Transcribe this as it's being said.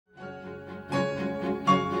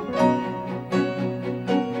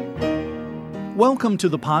Welcome to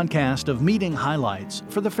the podcast of meeting highlights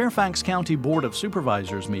for the Fairfax County Board of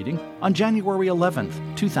Supervisors meeting on January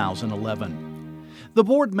 11, 2011. The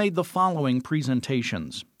board made the following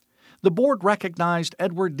presentations. The board recognized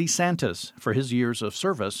Edward DeSantis for his years of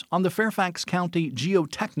service on the Fairfax County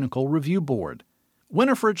Geotechnical Review Board,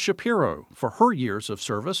 Winifred Shapiro for her years of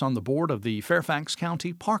service on the board of the Fairfax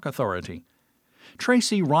County Park Authority,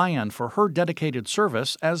 Tracy Ryan for her dedicated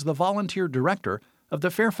service as the volunteer director of the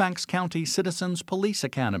Fairfax County Citizens Police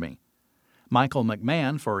Academy, Michael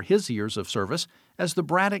McMahon for his years of service as the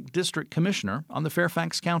Braddock District Commissioner on the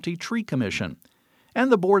Fairfax County Tree Commission, and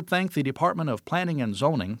the board thanked the Department of Planning and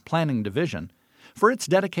Zoning, Planning Division, for its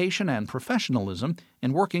dedication and professionalism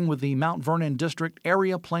in working with the Mount Vernon District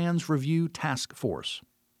Area Plans Review Task Force.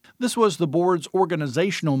 This was the board's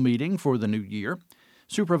organizational meeting for the new year.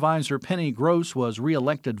 Supervisor Penny Gross was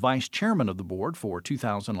re-elected vice chairman of the board for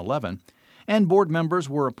 2011, and board members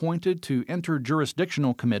were appointed to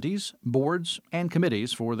interjurisdictional committees, boards, and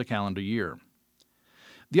committees for the calendar year.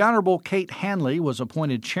 The Honorable Kate Hanley was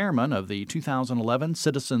appointed chairman of the 2011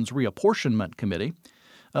 Citizen Reapportionment Committee.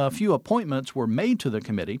 A few appointments were made to the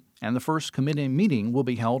committee, and the first committee meeting will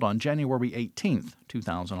be held on January 18,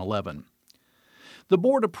 2011. The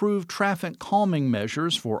board approved traffic calming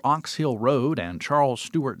measures for Ox Hill Road and Charles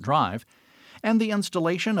Stewart Drive, and the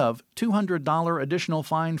installation of $200 additional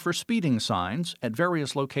fine for speeding signs at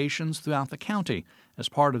various locations throughout the county as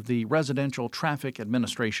part of the Residential Traffic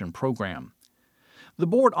Administration Program. The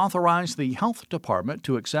board authorized the Health Department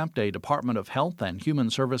to accept a Department of Health and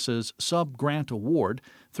Human Services sub-grant award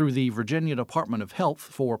through the Virginia Department of Health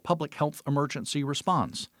for Public Health Emergency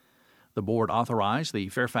Response. The board authorized the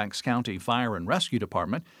Fairfax County Fire and Rescue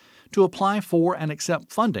Department to apply for and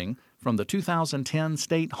accept funding from the 2010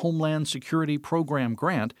 State Homeland Security Program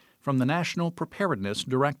grant from the National Preparedness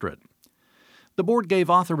Directorate. The board gave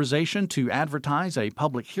authorization to advertise a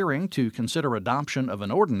public hearing to consider adoption of an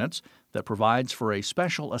ordinance that provides for a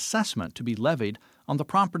special assessment to be levied on the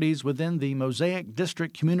properties within the Mosaic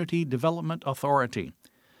District Community Development Authority.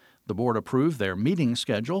 The board approved their meeting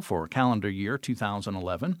schedule for calendar year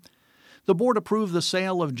 2011. The board approved the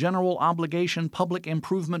sale of general obligation public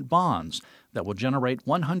improvement bonds that will generate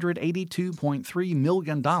 $182.3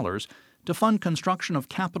 million to fund construction of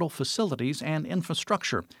capital facilities and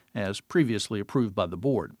infrastructure, as previously approved by the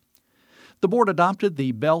board. The board adopted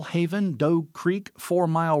the Bellhaven Doe Creek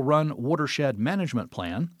 4-mile run watershed management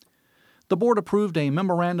plan. The board approved a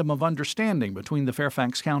memorandum of understanding between the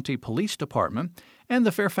Fairfax County Police Department and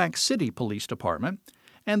the Fairfax City Police Department,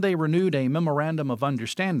 and they renewed a memorandum of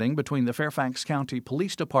understanding between the Fairfax County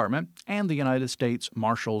Police Department and the United States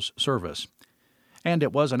Marshals Service. And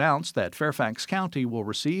it was announced that Fairfax County will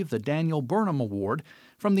receive the Daniel Burnham Award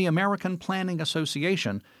from the American Planning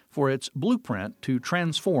Association for its blueprint to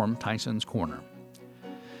transform Tyson's Corner.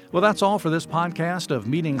 Well, that's all for this podcast of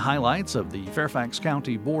meeting highlights of the Fairfax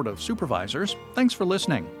County Board of Supervisors. Thanks for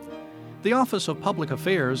listening. The Office of Public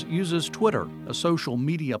Affairs uses Twitter, a social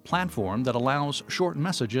media platform that allows short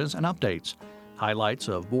messages and updates. Highlights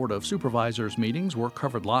of Board of Supervisors meetings were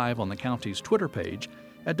covered live on the county's Twitter page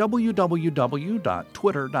at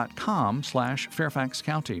www.twitter.com/Fairfax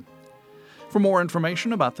County. For more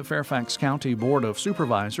information about the Fairfax County Board of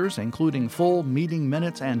Supervisors, including full meeting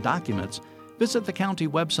minutes and documents, visit the county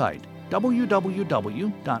website,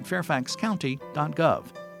 www.fairfaxcounty.gov.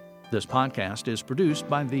 This podcast is produced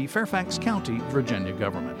by the Fairfax County, Virginia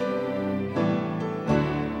government.